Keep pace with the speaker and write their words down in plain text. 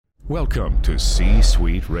Welcome to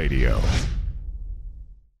C-Suite Radio.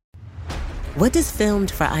 What does filmed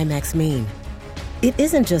for IMAX mean? It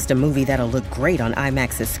isn't just a movie that'll look great on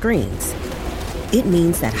IMAX's screens. It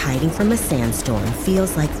means that hiding from a sandstorm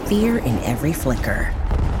feels like fear in every flicker.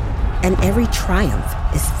 And every triumph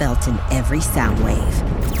is felt in every sound wave.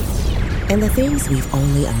 And the things we've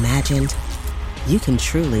only imagined, you can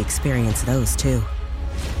truly experience those too.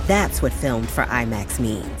 That's what filmed for IMAX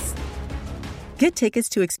means. Get tickets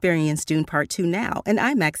to experience Dune Part 2 now and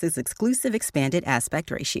IMAX's exclusive expanded aspect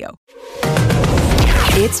ratio.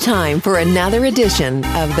 It's time for another edition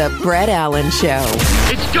of The Brett Allen Show.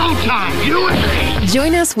 It's go time, USA!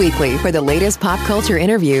 Join us weekly for the latest pop culture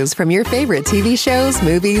interviews from your favorite TV shows,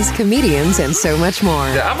 movies, comedians, and so much more.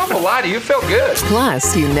 I'm not gonna lie to you, felt good.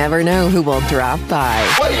 Plus, you never know who will drop by.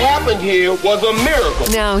 What happened here was a miracle.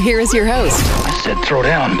 Now, here is your host, I said throw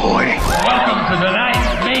down, boy. Welcome to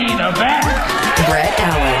tonight's main event. Brett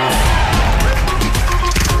Allen.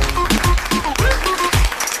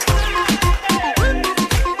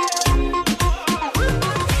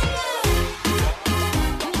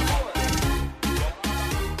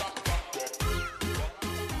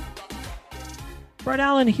 Brett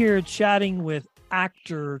Allen here chatting with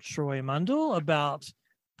actor Troy Mundle about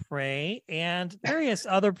Prey and various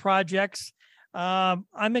other projects.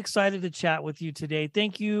 I'm excited to chat with you today.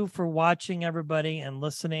 Thank you for watching, everybody, and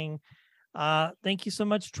listening. Thank you so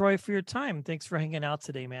much, Troy, for your time. Thanks for hanging out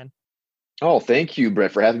today, man. Oh, thank you,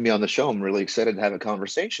 Brett, for having me on the show. I'm really excited to have a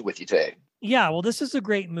conversation with you today. Yeah, well, this is a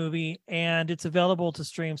great movie, and it's available to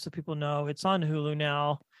stream so people know. It's on Hulu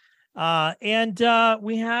now. And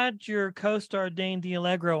we had your co-star Dane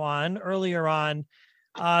D'Allegro on earlier on,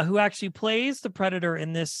 who actually plays the Predator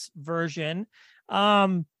in this version.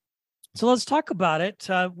 So let's talk about it.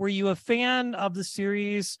 Were you a fan of the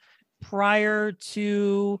series prior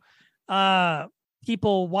to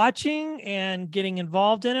people watching and getting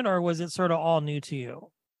involved in it, or was it sort of all new to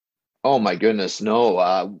you? Oh my goodness,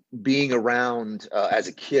 no. Being around as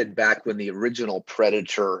a kid back when the original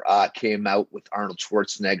Predator came out with Arnold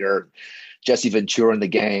Schwarzenegger, Jesse Ventura and the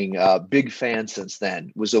gang, big fan since then.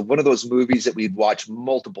 It was one of those movies that we'd watch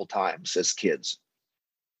multiple times as kids.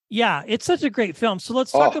 Yeah, it's such a great film. So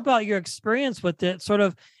let's talk about your experience with it, sort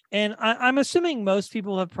of. And I'm assuming most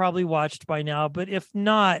people have probably watched by now, but if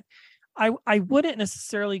not, I wouldn't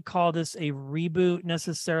necessarily call this a reboot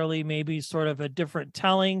necessarily, maybe sort of a different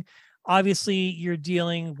telling. Obviously, you're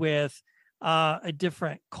dealing with a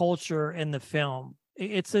different culture in the film.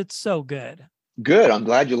 It's so good. Good. I'm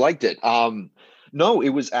glad you liked it. No, it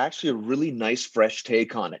was actually a really nice, fresh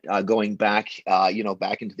take on it, going back,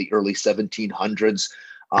 back into the early 1700s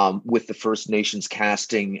with the First Nations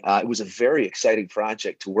casting. It was a very exciting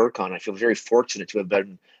project to work on. I feel very fortunate to have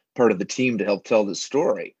been part of the team to help tell this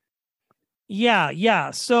story.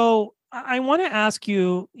 Yeah. So I want to ask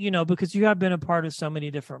you, because you have been a part of so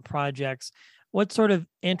many different projects, what sort of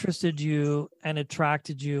interested you and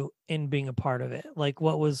attracted you in being a part of it? Like,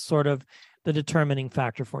 what was sort of the determining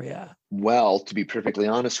factor for you? Well, to be perfectly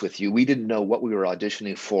honest with you, we didn't know what we were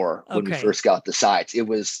auditioning for when we first got the sides. It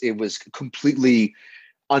was completely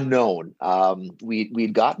unknown.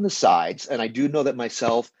 We'd gotten the sides, and I do know that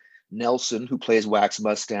myself, Nelson, who plays Wax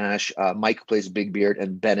Mustache, Mike, who plays Big Beard,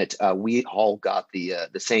 and Bennett, we all got the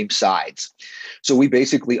same sides. So we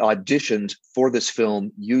basically auditioned for this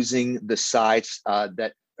film using the sides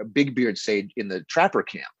that Big Beard said in the Trapper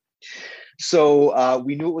camp. So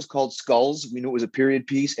we knew it was called Skulls. We knew it was a period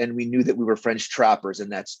piece, and we knew that we were French trappers, and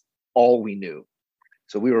that's all we knew.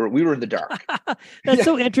 So we were in the dark. That's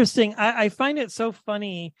so interesting. I find it so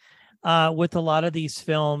funny with a lot of these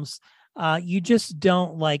films. You just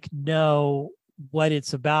don't know what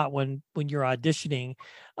it's about when you're auditioning.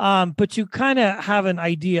 But you kind of have an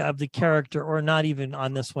idea of the character, or not even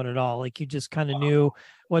on this one at all. Like, you just kind of knew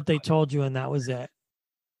what they told you, and that was it.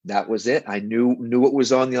 That was it. I knew what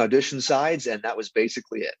was on the audition sides, and that was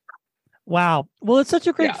basically it. Wow. Well, it's such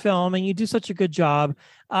a great film, and you do such a good job.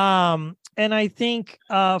 And I think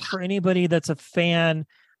for anybody that's a fan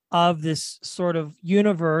of this sort of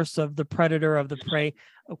universe of the Predator, of the Prey,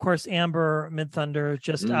 of course, Amber Midthunder,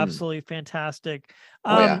 just absolutely fantastic.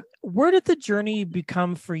 Where did the journey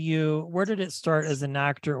become for you? Where did it start as an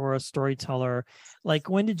actor or a storyteller? Like,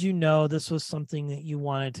 when did you know this was something that you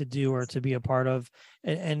wanted to do or to be a part of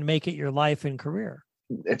and make it your life and career?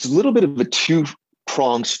 It's a little bit of a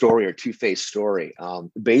two-pronged story or two-faced story.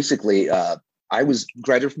 Basically, I was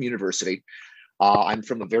graduated from university. I'm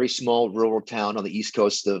from a very small rural town on the east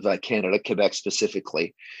coast of Canada, Quebec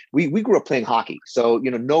specifically. We grew up playing hockey. So,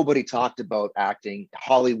 nobody talked about acting,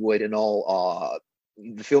 Hollywood and all.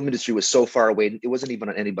 The film industry was so far away. It wasn't even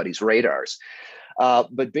on anybody's radars.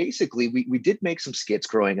 But basically, we did make some skits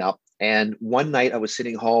growing up. And one night I was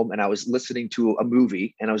sitting home and I was listening to a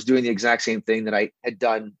movie and I was doing the exact same thing that I had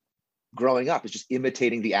done growing up. It's just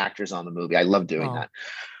imitating the actors on the movie. I love doing that.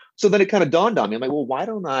 So then it kind of dawned on me. I'm like, well, why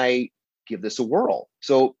don't I give this a whirl?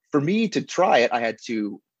 So for me to try it, I had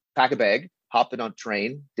to pack a bag, hop in on a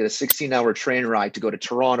train, did a 16-hour train ride to go to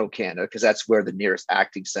Toronto, Canada, because that's where the nearest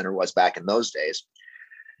acting center was back in those days.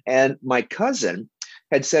 And my cousin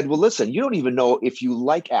had said, well, listen, you don't even know if you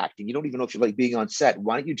like acting. You don't even know if you like being on set.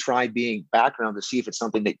 Why don't you try being background to see if it's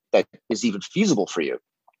something that is even feasible for you?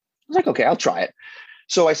 I was like, okay, I'll try it.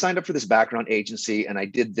 So I signed up for this background agency and I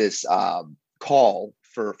did this call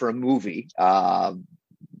for a movie.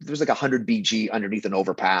 There was like 100 BG underneath an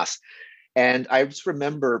overpass. And I just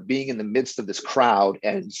remember being in the midst of this crowd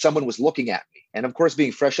and someone was looking at me. And of course,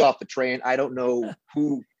 being fresh off the train, I don't know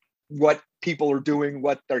what people are doing,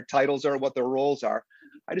 what their titles are, what their roles are.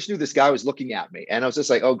 I just knew this guy was looking at me and I was just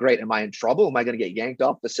like, oh, great. Am I in trouble? Am I going to get yanked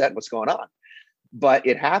off the set? What's going on? But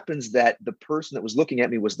it happens that the person that was looking at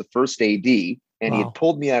me was the first AD and he had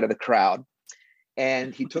pulled me out of the crowd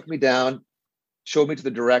and he took me down, showed me to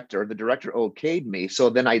the director. The director okayed me. So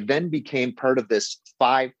then I became part of this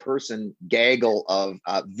 5-person gaggle of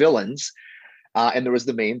villains. And there was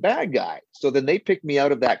the main bad guy. So then they picked me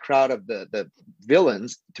out of that crowd of the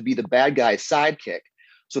villains to be the bad guy's sidekick.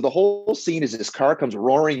 So the whole scene is this car comes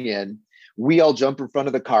roaring in. We all jump in front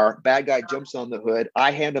of the car. Bad guy jumps on the hood.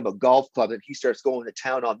 I hand him a golf club and he starts going to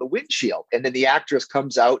town on the windshield. And then the actress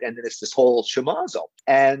comes out and then it's this whole schmozzle.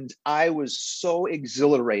 And I was so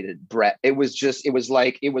exhilarated, Brett. It was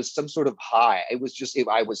some sort of high. I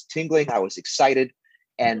was tingling. I was excited.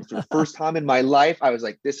 And for the first time in my life, I was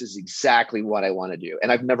like, this is exactly what I want to do.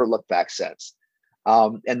 And I've never looked back since.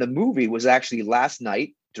 And the movie was actually Last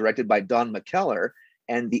Night, directed by Don McKellar.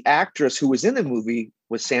 And the actress who was in the movie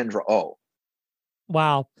was Sandra Oh.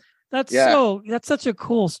 Wow. That's such a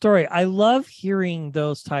cool story. I love hearing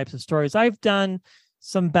those types of stories. I've done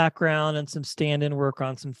some background and some stand-in work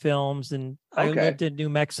on some films, and I lived in New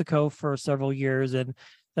Mexico for several years, and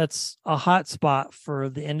that's a hot spot for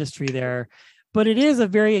the industry there. But it is a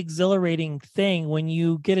very exhilarating thing when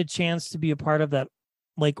you get a chance to be a part of that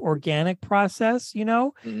like organic process,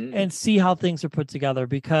 and see how things are put together,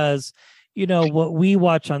 because what we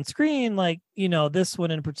watch on screen, like, this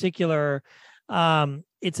one in particular,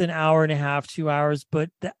 it's an hour and a half, 2 hours, but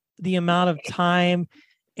the amount of time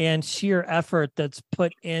and sheer effort that's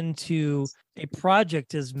put into a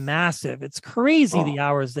project is massive. It's crazy the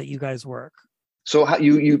hours that you guys work. So how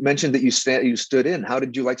you mentioned that you stood in. How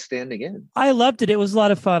did you like standing in? I loved it. It was a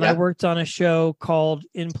lot of fun. Yeah. I worked on a show called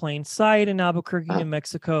In Plain Sight in Albuquerque, New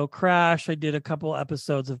Mexico. Crash. I did a couple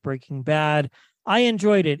episodes of Breaking Bad. I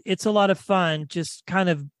enjoyed it. It's a lot of fun just kind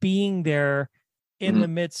of being there in the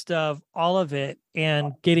midst of all of it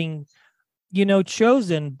and getting,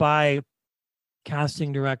 chosen by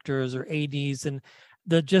casting directors or ADs, and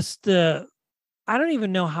I don't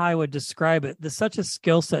even know how I would describe it. There's such a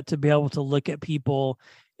skill set to be able to look at people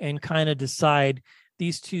and kind of decide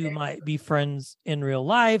these two might be friends in real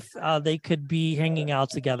life. They could be hanging out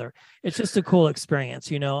together. It's just a cool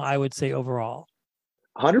experience, I would say overall.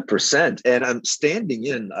 100%. And I'm standing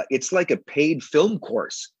in, it's like a paid film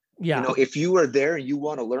course. Yeah. If you are there and you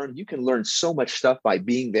want to learn, you can learn so much stuff by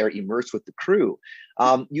being there, immersed with the crew.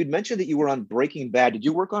 You'd mentioned that you were on Breaking Bad. Did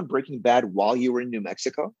you work on Breaking Bad while you were in New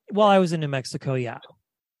Mexico? While I was in New Mexico, yeah.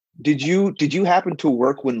 Did you happen to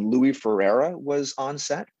work when Louis Ferreira was on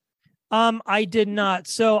set? I did not.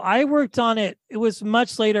 So I worked on it. It was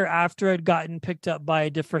much later after I'd gotten picked up by a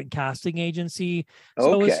different casting agency.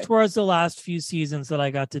 So It was towards the last few seasons that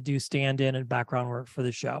I got to do stand-in and background work for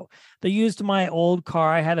the show. They used my old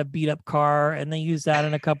car. I had a beat-up car, and they used that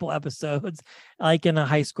in a couple episodes, like in a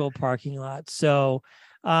high school parking lot. So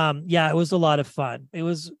it was a lot of fun.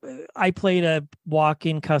 I played a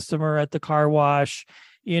walk-in customer at the car wash,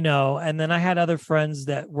 and then I had other friends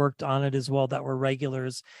that worked on it as well that were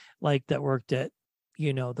regulars, like that worked at,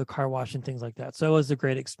 the car wash and things like that. So it was a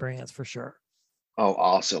great experience for sure. Oh,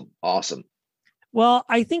 awesome. Awesome. Well,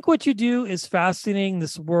 I think what you do is fascinating,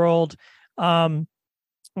 this world. One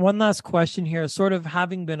last question here, sort of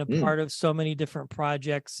having been a part of so many different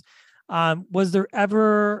projects. Was there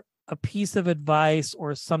ever a piece of advice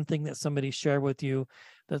or something that somebody shared with you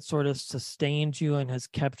that sort of sustained you and has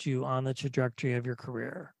kept you on the trajectory of your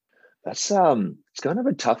career? That's it's kind of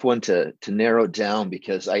a tough one to narrow down,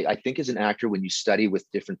 because I think as an actor, when you study with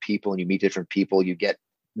different people and you meet different people, you get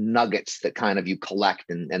nuggets that kind of you collect,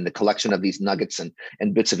 and the collection of these nuggets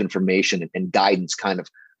and bits of information and guidance kind of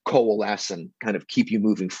coalesce and kind of keep you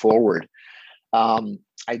moving forward.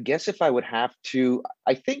 I guess if I would have to,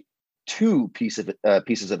 I think two pieces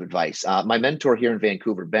of advice. My mentor here in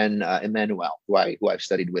Vancouver, Ben Emmanuel, who I've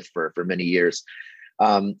studied with for many years,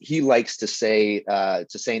 he likes to say,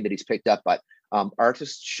 it's a saying that he's picked up, but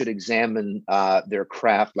artists should examine their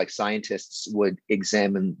craft like scientists would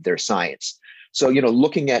examine their science. So,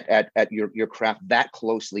 looking at your craft that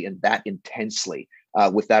closely and that intensely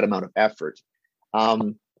with that amount of effort.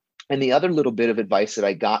 And the other little bit of advice that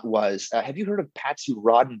I got was, have you heard of Patsy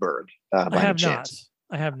Rodenberg? I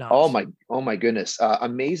have not. Oh my goodness.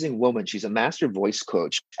 Amazing woman. She's a master voice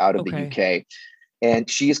coach out of the UK. And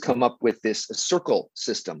she has come up with this circle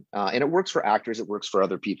system. And it works for actors. It works for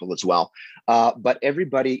other people as well. But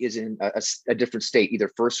everybody is in a different state, either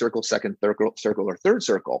first circle, second circle, or third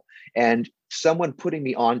circle. And someone putting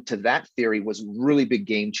me on to that theory was really big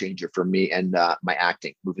game changer for me and my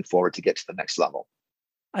acting moving forward to get to the next level.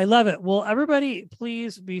 I love it. Well, everybody,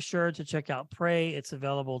 please be sure to check out Pray. It's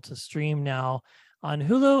available to stream now on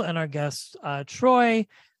Hulu, and our guests, Troy,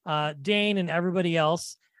 Dane, and everybody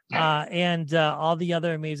else, and all the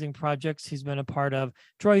other amazing projects he's been a part of.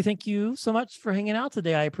 Troy, thank you so much for hanging out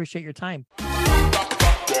today. I appreciate your time.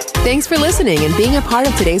 Thanks for listening and being a part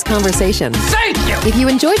of today's conversation. Thank you. If you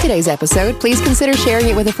enjoyed today's episode, please consider sharing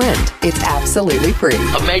it with a friend. It's absolutely free.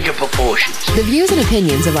 Of major proportions. The views and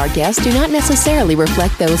opinions of our guests do not necessarily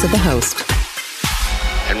reflect those of the host.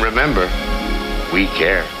 And remember, we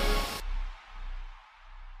care.